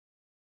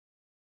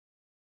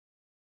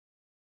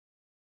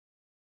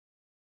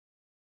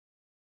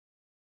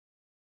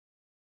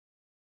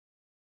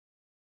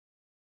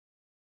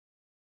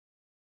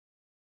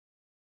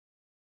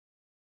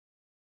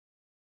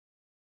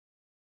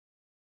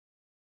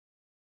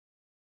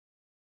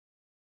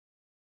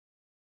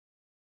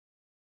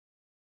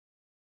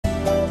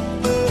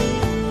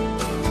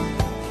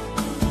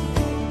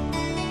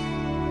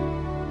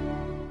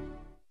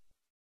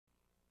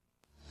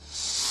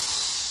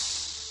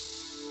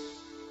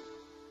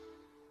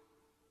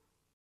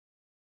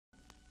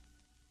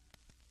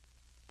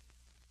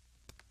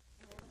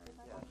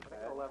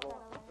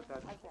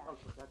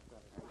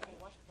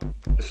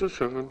This is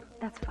fine.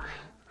 That's fine.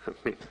 I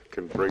mean, I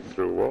can break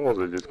through walls.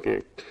 I just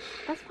can't.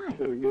 That's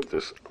fine. Get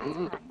this.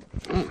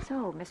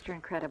 So, Mr.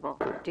 Incredible,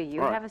 do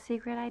you What? have a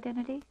secret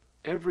identity?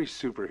 Every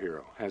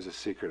superhero has a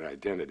secret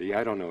identity.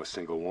 I don't know a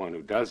single one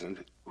who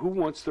doesn't. Who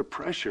wants the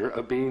pressure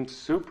of being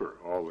super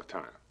all the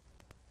time?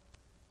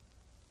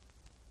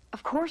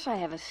 Of course I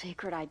have a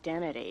secret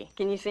identity.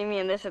 Can you see me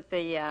in this at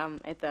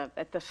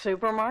the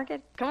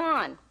supermarket? Come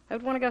on.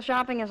 Who'd want to go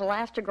shopping as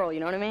Elastigirl, you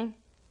know what I mean?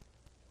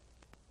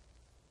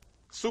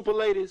 Super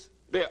ladies,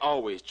 they're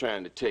always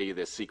trying to tell you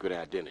their secret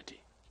identity.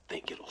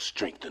 Think it'll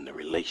strengthen the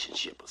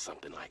relationship or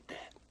something like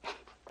that.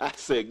 I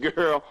said,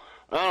 girl,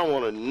 I don't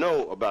want to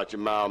know about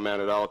your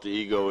mild-mannered alter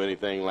ego or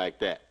anything like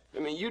that. I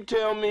mean, you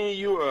tell me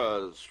you're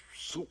a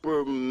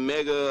super,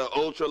 mega,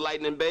 ultra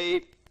lightning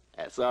babe,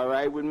 that's all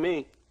right with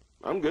me.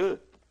 I'm good.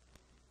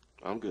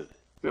 I'm good.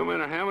 No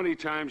matter how many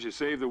times you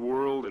save the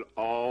world, it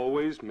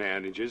always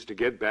manages to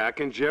get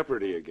back in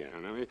jeopardy again.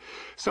 I mean,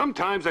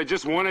 sometimes I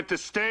just want it to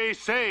stay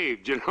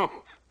saved, you know,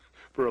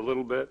 for a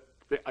little bit.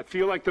 I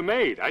feel like the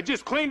maid. I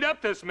just cleaned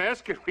up this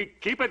mess. Can we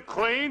keep it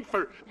clean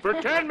for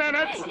 10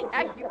 minutes?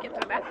 How do you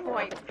get to that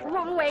point?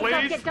 Wait,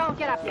 Please? don't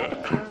get up yet.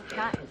 You're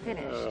not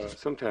finished.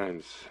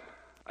 Sometimes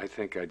I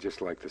think I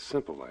just like the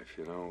simple life,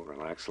 you know,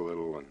 relax a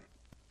little and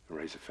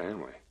raise a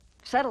family.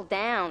 Settle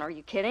down, are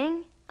you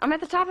kidding? I'm at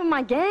the top of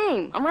my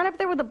game. I'm right up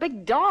there with the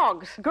big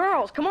dogs.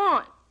 Girls, come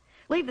on.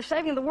 Leave the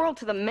saving of the world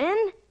to the men?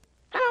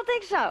 I don't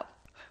think so.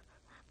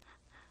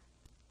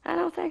 I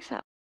don't think so.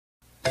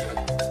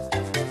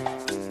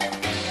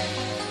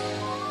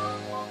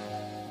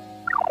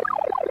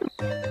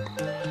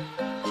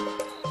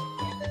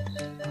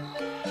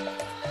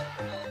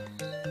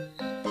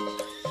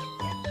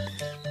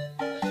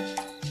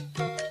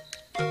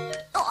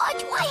 Oh,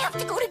 do I have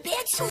to go to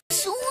bed so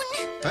soon?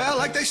 Well,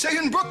 like they say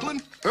in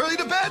Brooklyn, early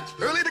to bed,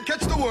 early to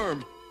catch the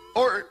worm.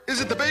 Or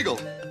is it the bagel?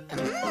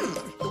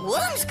 The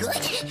worm's good.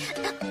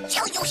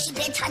 Tell Yoshi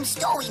bedtime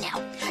story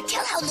now.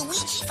 Tell how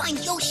Luigi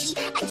finds Yoshi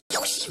and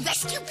Yoshi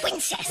rescue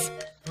Princess.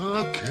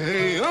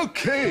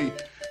 Okay.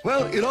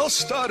 Well, it all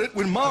started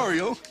when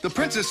Mario, the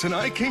princess, and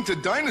I came to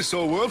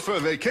Dinosaur World for a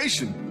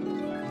vacation.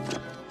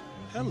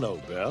 Hello,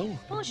 Belle.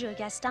 Bonjour,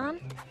 Gaston.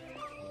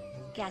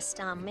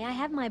 Gaston, may I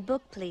have my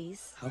book,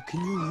 please? How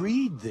can you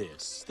read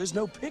this? There's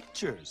no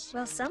pictures.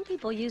 Well, some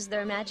people use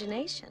their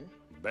imagination.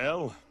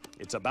 Belle,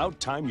 it's about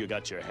time you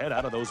got your head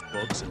out of those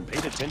books and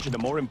paid attention to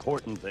more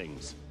important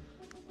things.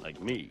 Like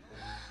me.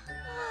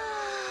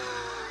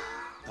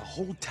 The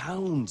whole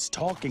town's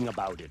talking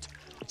about it.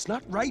 It's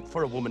not right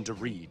for a woman to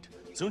read.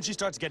 Soon she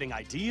starts getting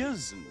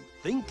ideas and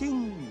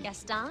thinking.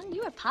 Gaston,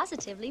 you are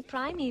positively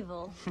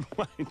primeval.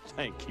 Why,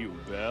 thank you,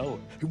 Belle.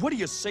 What do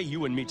you say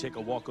you and me take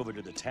a walk over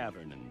to the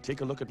tavern and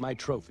take a look at my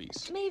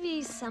trophies?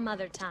 Maybe some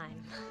other time.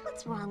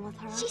 What's wrong with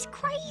her? She's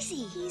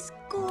crazy. He's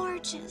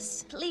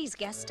gorgeous. Please,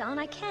 Gaston,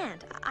 I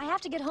can't. I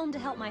have to get home to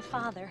help my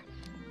father.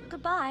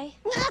 Goodbye.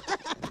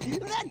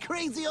 That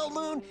crazy old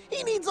loon,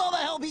 he needs all the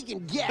help he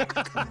can get.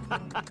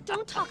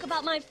 Don't talk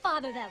about my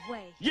father that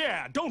way.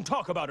 Yeah, don't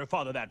talk about her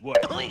father that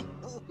way.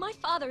 My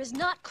father is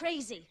not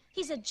crazy.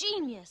 He's a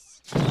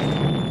genius.